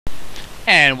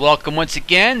And welcome once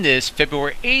again this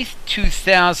February 8th,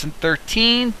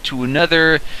 2013 to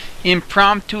another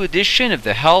impromptu edition of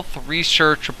the Health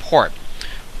Research Report.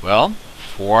 Well,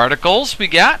 4 articles we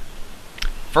got.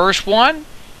 First one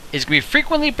is going to be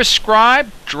frequently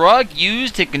prescribed drug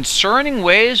used in concerning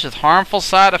ways with harmful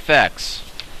side effects.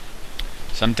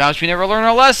 Sometimes we never learn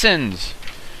our lessons.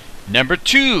 Number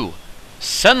 2,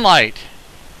 sunlight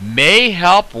may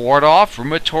help ward off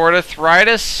rheumatoid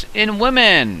arthritis in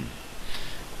women.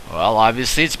 Well,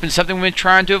 obviously, it's been something we've been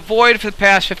trying to avoid for the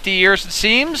past 50 years, it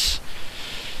seems.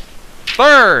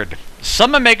 Third,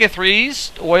 some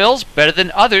omega-3s oils better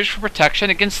than others for protection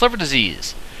against liver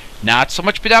disease. Not so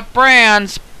much about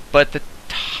brands, but the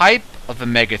type of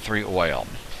omega-3 oil.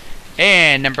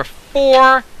 And number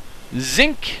 4,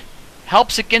 zinc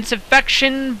helps against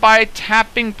infection by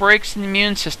tapping brakes in the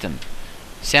immune system.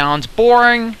 Sounds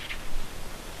boring,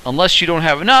 unless you don't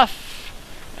have enough.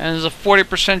 And there's a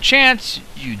 40% chance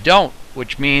you don't,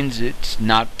 which means it's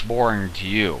not boring to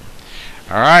you.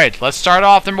 Alright, let's start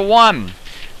off. Number 1.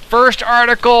 First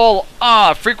article,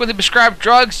 frequently prescribed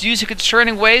drugs used in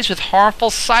concerning ways with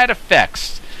harmful side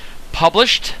effects.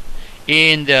 Published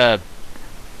in the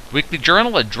Weekly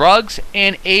Journal of Drugs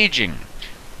and Aging.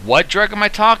 What drug am I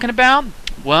talking about?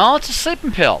 Well, it's a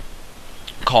sleeping pill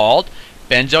called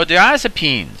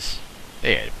Benzodiazepines.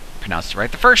 They pronounced it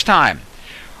right the first time.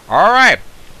 Alright.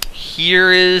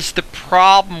 Here is the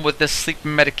problem with this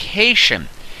sleeping medication.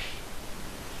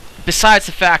 Besides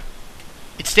the fact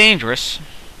it's dangerous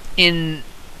in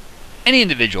any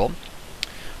individual,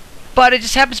 but it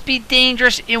just happens to be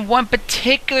dangerous in one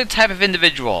particular type of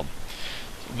individual.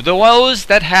 Those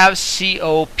that have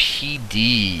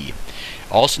COPD,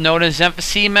 also known as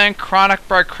emphysema and chronic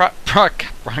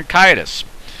bronchitis.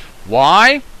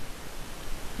 Why?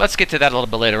 Let's get to that a little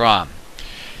bit later on.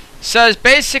 Says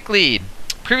basically,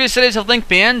 previous studies have linked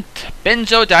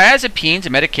benzodiazepines, a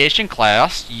medication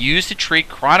class used to treat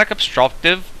chronic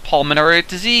obstructive pulmonary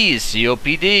disease,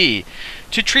 COPD,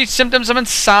 to treat symptoms of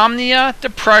insomnia,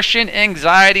 depression,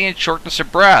 anxiety, and shortness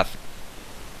of breath.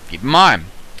 Keep in mind,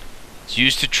 it's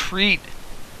used to treat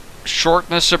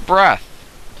shortness of breath.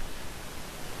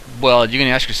 Well, you're going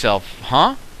to ask yourself,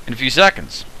 huh? In a few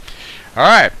seconds.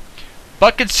 Alright,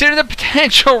 but consider the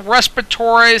potential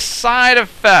respiratory side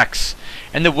effects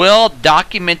and the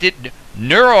well-documented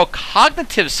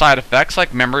neurocognitive side effects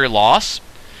like memory loss,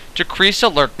 decreased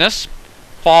alertness,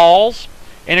 falls,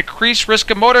 and increased risk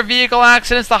of motor vehicle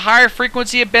accidents. The higher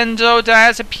frequency of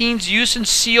benzodiazepines use in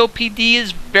COPD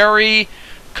is very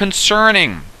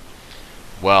concerning.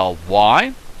 Well,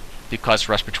 why? Because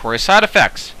respiratory side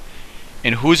effects.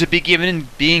 And who's it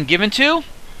being given to?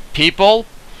 People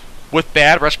with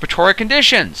bad respiratory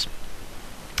conditions.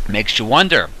 Makes you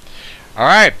wonder.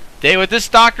 Alright. What this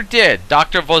doctor did,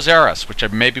 Dr. Vozaris, which I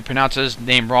may be pronouncing his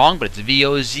name wrong, but it's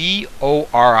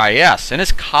Vozoris, and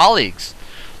his colleagues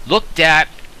looked at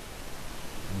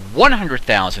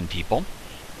 100,000 people,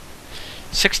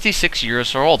 66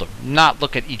 years or older. Not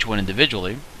look at each one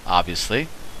individually, obviously,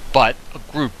 but a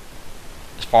group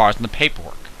as far as in the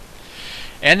paperwork.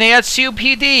 And they had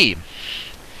COPD.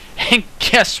 And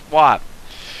guess what?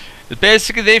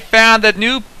 Basically, they found that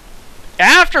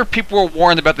after people were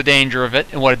warned about the danger of it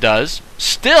and what it does,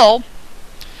 still,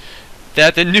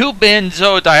 that the new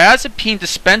benzodiazepine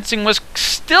dispensing was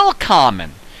still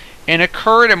common and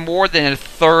occurred in more than a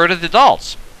third of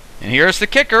adults. And here's the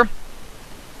kicker.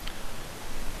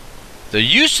 The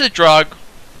use of the drug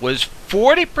was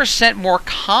 40% more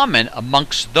common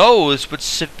amongst those with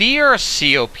severe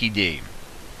COPD.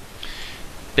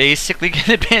 Basically,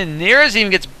 it even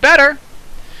gets better.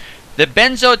 The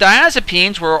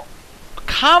benzodiazepines were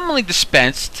commonly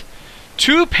dispensed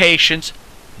to patients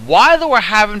while they were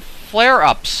having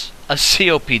flare-ups of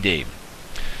COPD.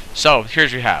 So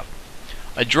here's what you have.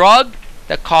 A drug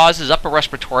that causes upper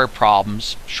respiratory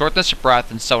problems, shortness of breath,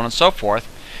 and so on and so forth,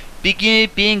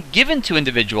 being given to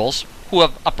individuals who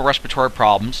have upper respiratory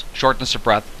problems, shortness of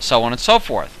breath, so on and so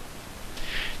forth.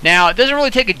 Now, it doesn't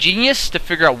really take a genius to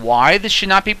figure out why this should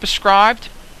not be prescribed,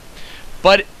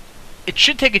 but it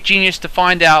should take a genius to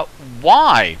find out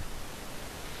why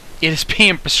it is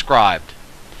being prescribed.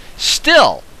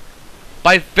 Still,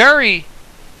 by very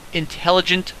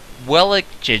intelligent,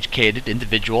 well-educated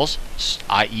individuals,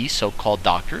 i.e. so-called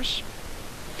doctors,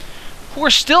 who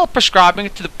are still prescribing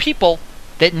it to the people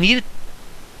that need it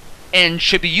and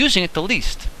should be using it the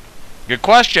least. Good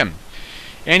question.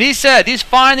 And he said, these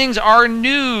findings are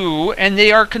new and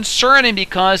they are concerning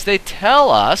because they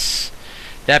tell us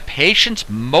that patients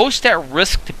most at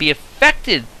risk to be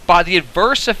affected by the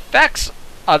adverse effects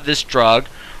of this drug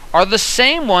are the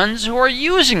same ones who are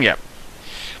using it.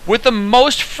 with the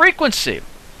most frequency.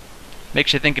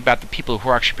 Makes you think about the people who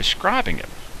are actually prescribing it.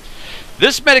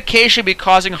 This medication be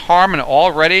causing harm in an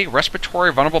already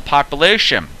respiratory vulnerable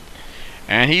population.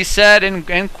 And he said,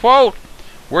 and quote,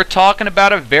 we're talking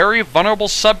about a very vulnerable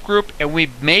subgroup, and we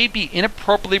may be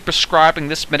inappropriately prescribing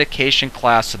this medication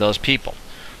class to those people.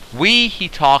 We, he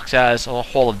talks as a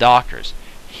whole of doctors.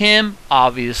 Him,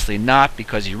 obviously not,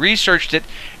 because he researched it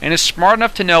and is smart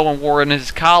enough to know when Warren and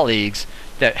his colleagues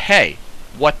that, hey,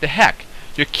 what the heck?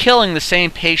 You're killing the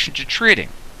same patient you're treating.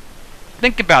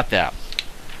 Think about that.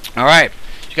 All right,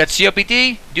 you got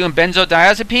COPD, doing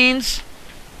benzodiazepines?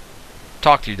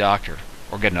 Talk to your doctor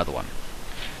or get another one.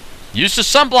 Use of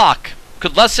sunblock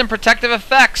could lessen protective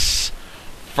effects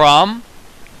from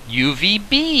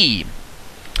UVB.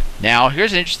 Now,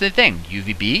 here's an interesting thing.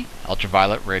 UVB,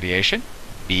 ultraviolet radiation,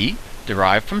 B,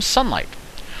 derived from sunlight.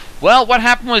 Well, what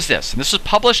happened was this, and this was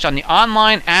published on the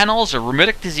online Annals of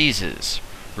Rheumatic Diseases.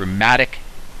 Rheumatic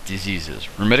diseases,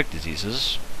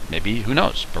 maybe, who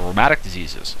knows, but rheumatic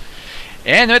diseases.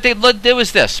 And what they did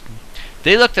was this.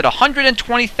 They looked at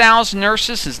 120,000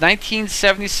 nurses since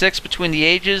 1976 between the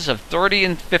ages of 30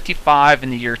 and 55 in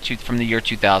the year from the year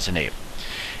 2008.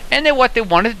 And then what they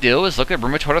wanted to do is look at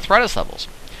rheumatoid arthritis levels.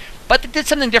 But they did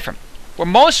something different. Where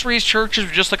most researchers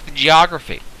would just look at the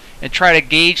geography and try to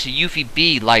gauge the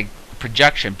UVB like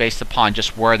projection based upon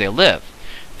just where they live.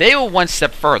 They went one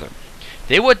step further.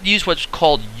 They would use what's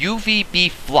called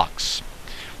UVB flux,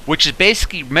 which is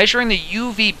basically measuring the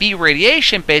UVB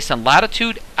radiation based on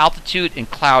latitude, altitude,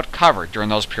 and cloud cover during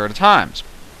those period of times.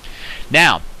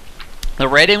 Now, the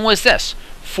rating was this: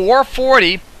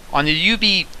 440 on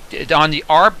the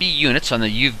RB units on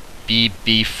the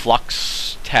UVB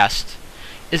flux test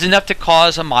is enough to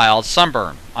cause a mild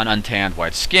sunburn on untanned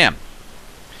white skin.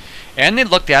 And they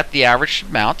looked at the average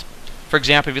amount. For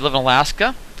example, if you live in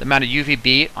Alaska, the amount of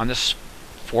UVB on this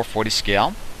 440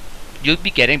 scale, you'd be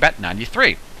getting about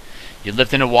 93. You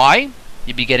lived in Hawaii,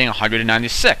 you'd be getting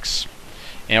 196,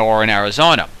 or in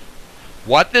Arizona.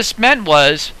 What this meant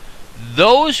was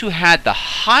those who had the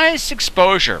highest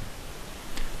exposure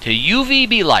to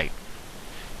UVB light,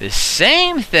 the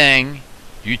same thing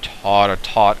you are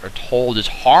told is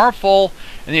harmful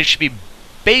and you should be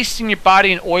basting your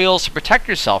body in oils to protect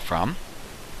yourself from,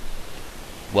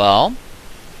 well,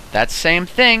 that same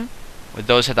thing with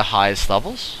those at the highest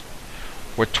levels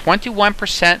were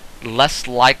 21% less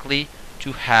likely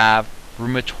to have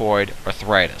rheumatoid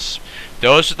arthritis.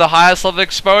 Those with the highest level of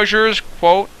exposures,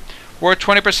 quote, were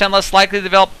 20% less likely to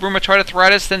develop rheumatoid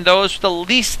arthritis than those with the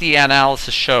least the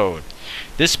analysis showed.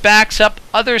 This backs up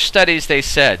other studies, they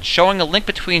said, showing a link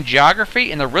between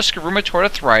geography and the risk of rheumatoid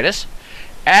arthritis,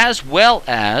 as well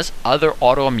as other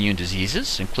autoimmune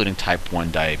diseases, including type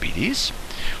 1 diabetes,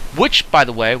 which, by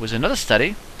the way, was another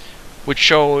study which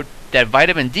showed that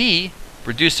vitamin D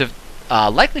reduced the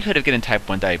likelihood of getting type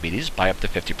 1 diabetes by up to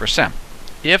 50%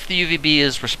 if the UVB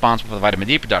is responsible for the vitamin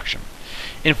D production.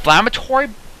 Inflammatory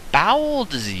bowel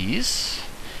disease,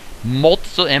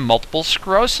 multiple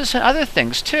sclerosis, and other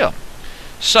things too.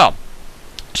 So,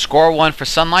 score 1 for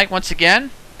sunlight once again.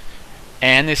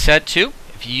 And they said too,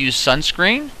 if you use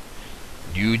sunscreen,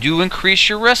 you do increase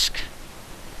your risk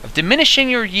of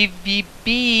diminishing your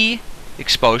UVB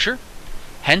exposure,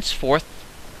 henceforth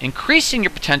increasing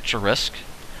your potential risk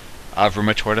of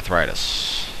rheumatoid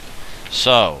arthritis.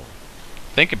 So,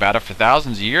 think about it, for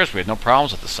thousands of years we had no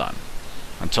problems with the sun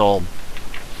until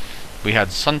we had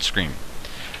sunscreen.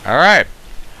 Alright,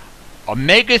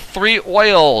 omega-3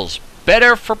 oils,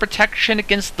 better for protection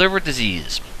against liver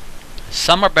disease.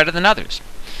 Some are better than others.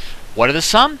 What are the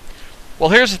some? Well,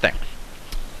 here's the thing.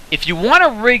 If you want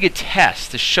to rig a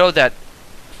test to show that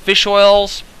fish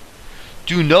oils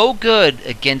do no good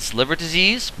against liver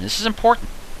disease, this is important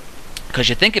because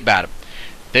you think about it.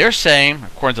 They're saying,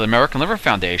 according to the American Liver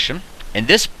Foundation, and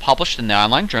this published in the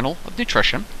Online Journal of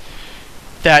Nutrition,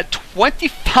 that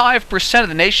 25% of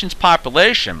the nation's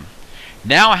population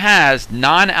now has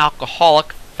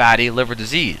non-alcoholic fatty liver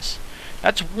disease.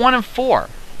 That's 1 in 4.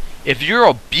 If you're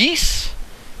obese,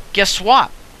 guess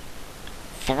what?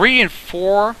 3 in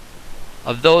 4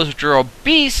 of those which are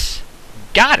obese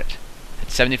got it at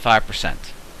 75%.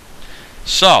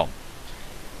 So,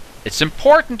 it's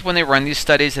important when they run these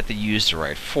studies that they use the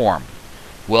right form.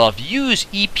 Well, if you use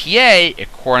EPA,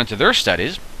 according to their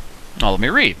studies, well, let me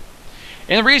read.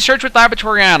 In research with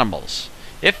laboratory animals,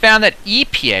 it found that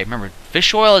EPA, remember,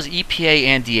 fish oil is EPA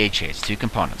and DHA, it's 2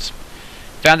 components,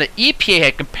 found that EPA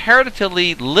had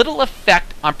comparatively little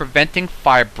effect on preventing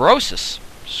fibrosis,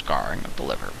 scarring of the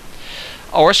liver,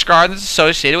 or scarring that's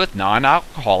associated with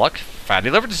non-alcoholic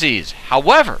fatty liver disease.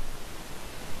 However,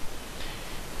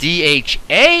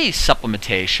 DHA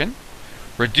supplementation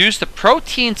reduced the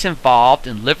proteins involved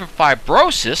in liver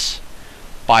fibrosis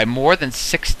by more than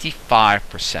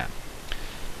 65%.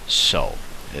 So,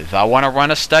 if I want to run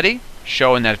a study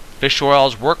showing that fish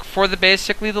oils work for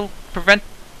basically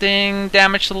preventing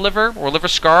damage to the liver or liver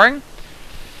scarring,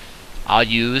 I'll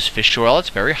use fish oil that's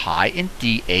very high in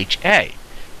DHA.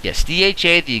 Yes,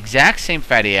 DHA, the exact same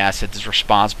fatty acid, is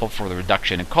responsible for the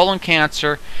reduction in colon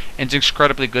cancer and is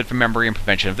incredibly good for memory and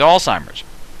prevention of the Alzheimer's.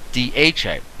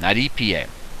 DHA, not EPA.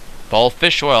 Both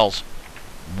fish oils,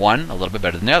 one a little bit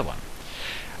better than the other one.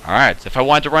 Alright, so if I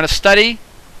wanted to run a study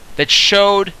that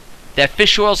showed that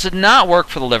fish oils did not work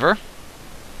for the liver,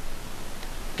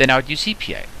 then I would use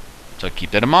EPA. So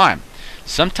keep that in mind.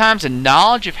 Sometimes the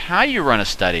knowledge of how you run a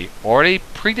study already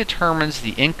predetermines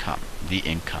the income,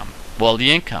 depending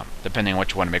on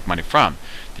what you want to make money from.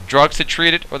 The drugs to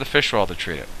treat it or the fish oil to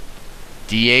treat it.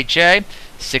 DHA,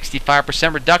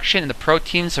 65% reduction in the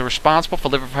proteins that are responsible for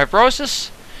liver fibrosis.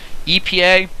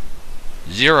 EPA,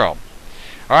 0.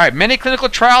 Alright, many clinical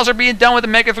trials are being done with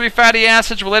omega-3 fatty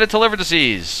acids related to liver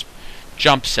disease.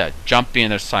 JUMP said. JUMP being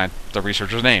the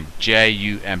researcher's name.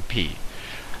 JUMP.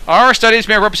 Our studies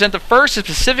may represent the first to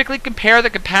specifically compare the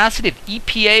capacity of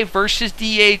EPA versus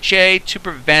DHA to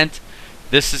prevent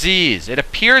this disease. It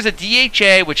appears that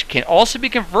DHA, which can also be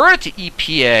converted to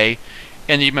EPA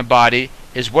in the human body,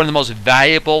 is one of the most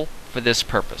valuable for this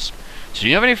purpose. So do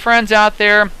you have any friends out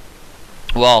there?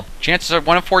 Well, chances are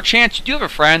 1 in 4 chance you do have a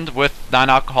friend with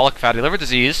non-alcoholic fatty liver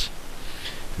disease.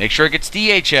 Make sure it gets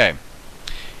DHA.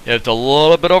 If they're a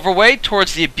little bit overweight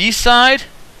towards the obese side,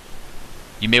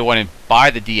 you may want to buy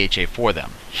the DHA for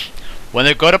them. When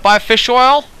they go to buy fish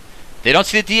oil, they don't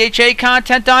see the DHA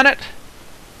content on it,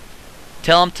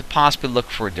 tell them to possibly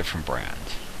look for a different brand.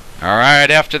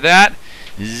 Alright, after that,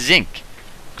 zinc.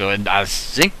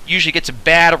 Zinc usually gets a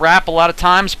bad rap a lot of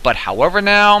times, but however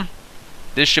now,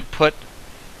 this should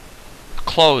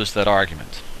close that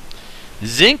argument.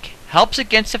 Zinc helps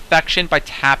against infection by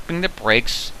tapping the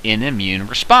brakes in immune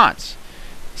response.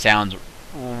 Sounds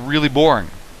really boring,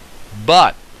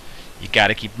 but you got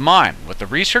to keep in mind what the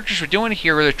researchers are doing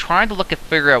here. They're trying to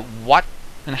figure out what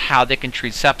and how they can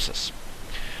treat sepsis.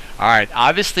 Alright,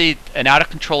 obviously an out of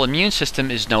control immune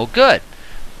system is no good.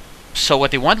 So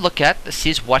what they want to look at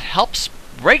is what helps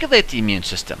regulate the immune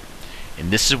system.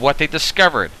 And this is what they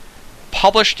discovered,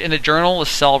 published in the Journal of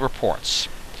Cell Reports.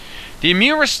 The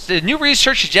new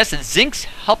research suggests that zinc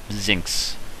help,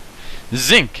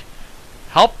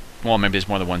 well, maybe there's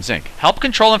more than one zinc, help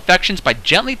control infections by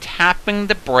gently tapping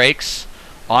the brakes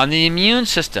on the immune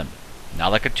system.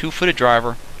 Not like a two-footed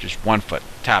driver, just 1 foot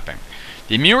tapping.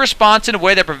 The immune response in a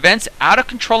way that prevents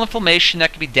out-of-control inflammation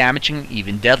that can be damaging and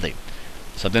even deadly.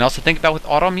 Something else to think about with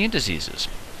autoimmune diseases.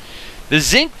 The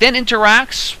zinc then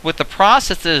interacts with the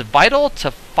process that is vital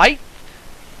to fight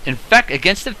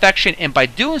against infection, and by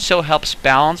doing so helps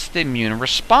balance the immune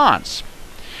response.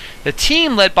 The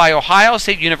team led by Ohio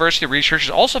State University researchers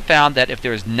also found that if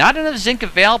there is not enough zinc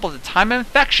available at the time of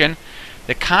infection,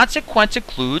 the consequence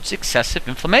includes excessive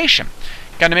inflammation.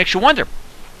 Kind of makes you wonder,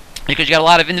 because you got a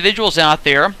lot of individuals out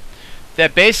there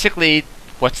that basically,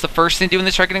 what's the first thing they do when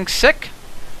they start getting sick?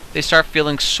 They start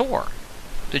feeling sore.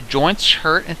 The joints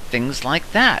hurt and things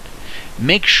like that.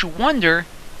 Makes you wonder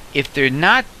if the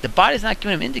body's not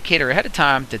giving them an indicator ahead of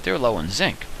time that they're low in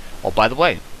zinc. Oh, by the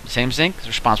way, the same zinc is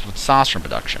responsible for testosterone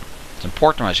production. It's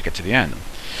important as you get to the end.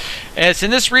 As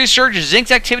in this research,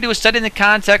 zinc's activity was studied in the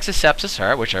context of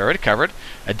sepsis, which I already covered,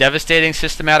 a devastating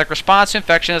systematic response to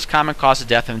infection as common cause of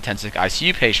death in intensive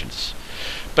ICU patients.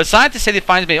 But scientists say the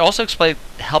findings may also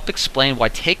help explain why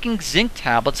taking zinc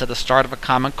tablets at the start of a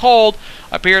common cold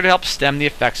appear to help stem the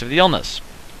effects of the illness.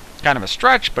 It's kind of a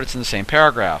stretch, but it's in the same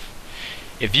paragraph.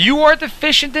 If you are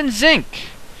deficient in zinc,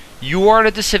 you are at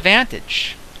a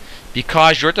disadvantage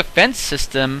because your defense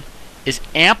system is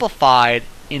amplified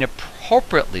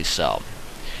inappropriately so,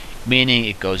 meaning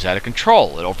it goes out of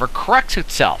control. It overcorrects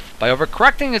itself. By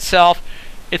overcorrecting itself,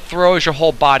 it throws your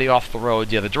whole body off the road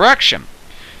the other direction.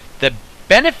 The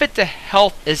benefit to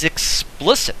health is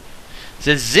explicit. It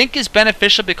says zinc is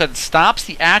beneficial because it stops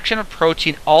the action of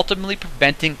protein, ultimately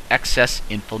preventing excess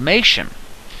inflammation.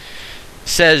 It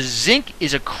says zinc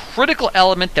is a critical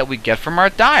element that we get from our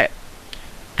diet,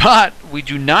 but we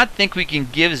do not think we can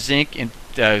give zinc and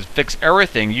fix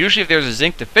everything. Usually if there's a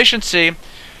zinc deficiency,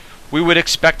 we would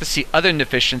expect to see other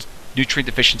nutrient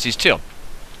deficiencies too.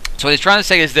 So what he's trying to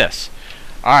say is this.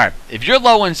 Alright, if you're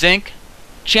low in zinc,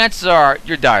 chances are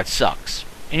your diet sucks.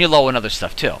 And you're low in other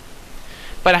stuff too.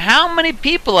 But how many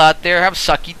people out there have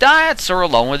sucky diets or are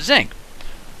low in zinc?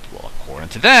 Well, according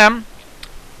to them,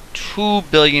 2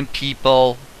 billion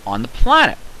people on the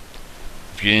planet.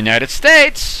 if you're in the United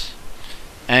States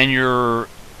and you're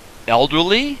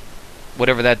elderly,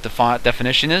 whatever that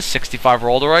definition is, 65 or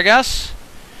older, I guess,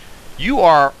 you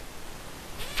are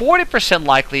 40%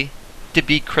 likely to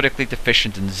be critically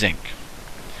deficient in zinc.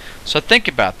 So think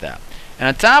about that. And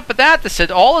on top of that, they said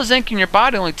all the zinc in your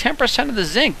body, only 10% of the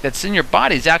zinc that's in your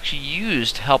body is actually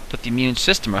used to help with the immune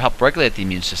system or help regulate the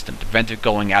immune system, to prevent it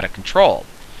going out of control.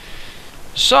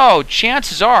 So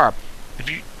chances are,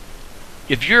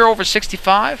 if you're over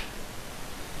 65,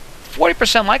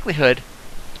 40% likelihood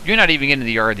you're not even getting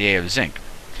the RDA of zinc.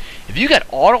 If you got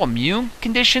autoimmune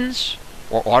conditions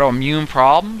or autoimmune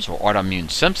problems or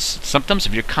autoimmune symptoms,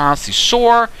 if you're constantly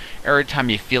sore, every time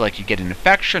you feel like you get an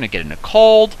infection or getting a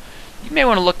cold, you may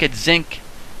want to look at zinc,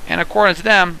 and according to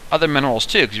them, other minerals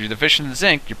too, because if you're deficient in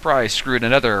zinc, you're probably screwed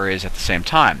in other areas at the same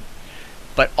time.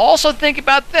 But also think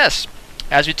about this,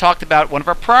 as we talked about one of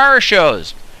our prior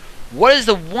shows. What is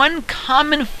the one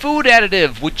common food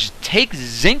additive which takes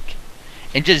zinc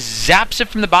and just zaps it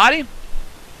from the body?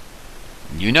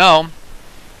 You know,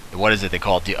 what is it they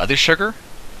call it? The other sugar?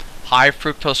 High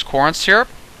fructose corn syrup.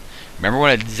 Remember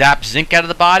when it zaps zinc out of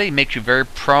the body? It makes you very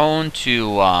prone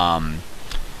to,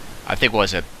 I think, what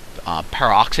was it?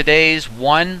 Peroxidase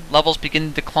 1 levels begin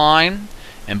to decline.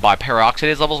 And by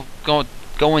peroxidase levels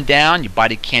going down, your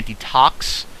body can't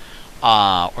detox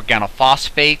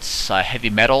organophosphates, heavy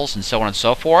metals, and so on and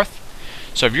so forth.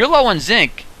 So if you're low in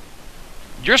zinc,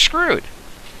 you're screwed.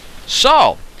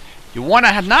 So you want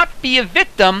to not be a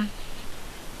victim.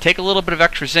 Take a little bit of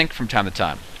extra zinc from time to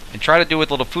time, and try to do it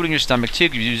with a little food in your stomach too.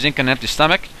 Because if you do zinc on an empty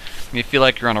stomach, you feel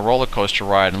like you're on a roller coaster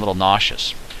ride and a little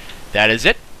nauseous. That is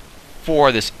it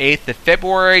for this 8th of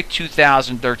February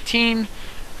 2013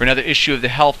 for another issue of the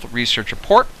Health Research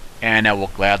Report. And I will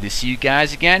gladly see you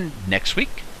guys again next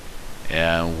week.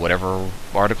 And whatever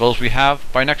articles we have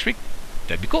by next week,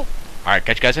 that'd be cool. Alright,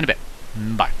 catch you guys in a bit.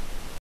 Bye.